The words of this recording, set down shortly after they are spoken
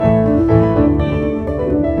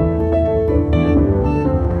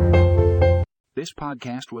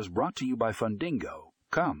podcast was brought to you by Fundingo.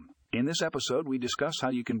 Come. In this episode, we discuss how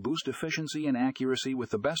you can boost efficiency and accuracy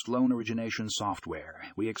with the best loan origination software.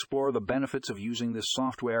 We explore the benefits of using this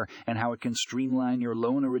software and how it can streamline your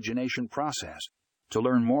loan origination process. To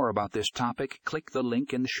learn more about this topic, click the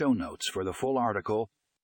link in the show notes for the full article,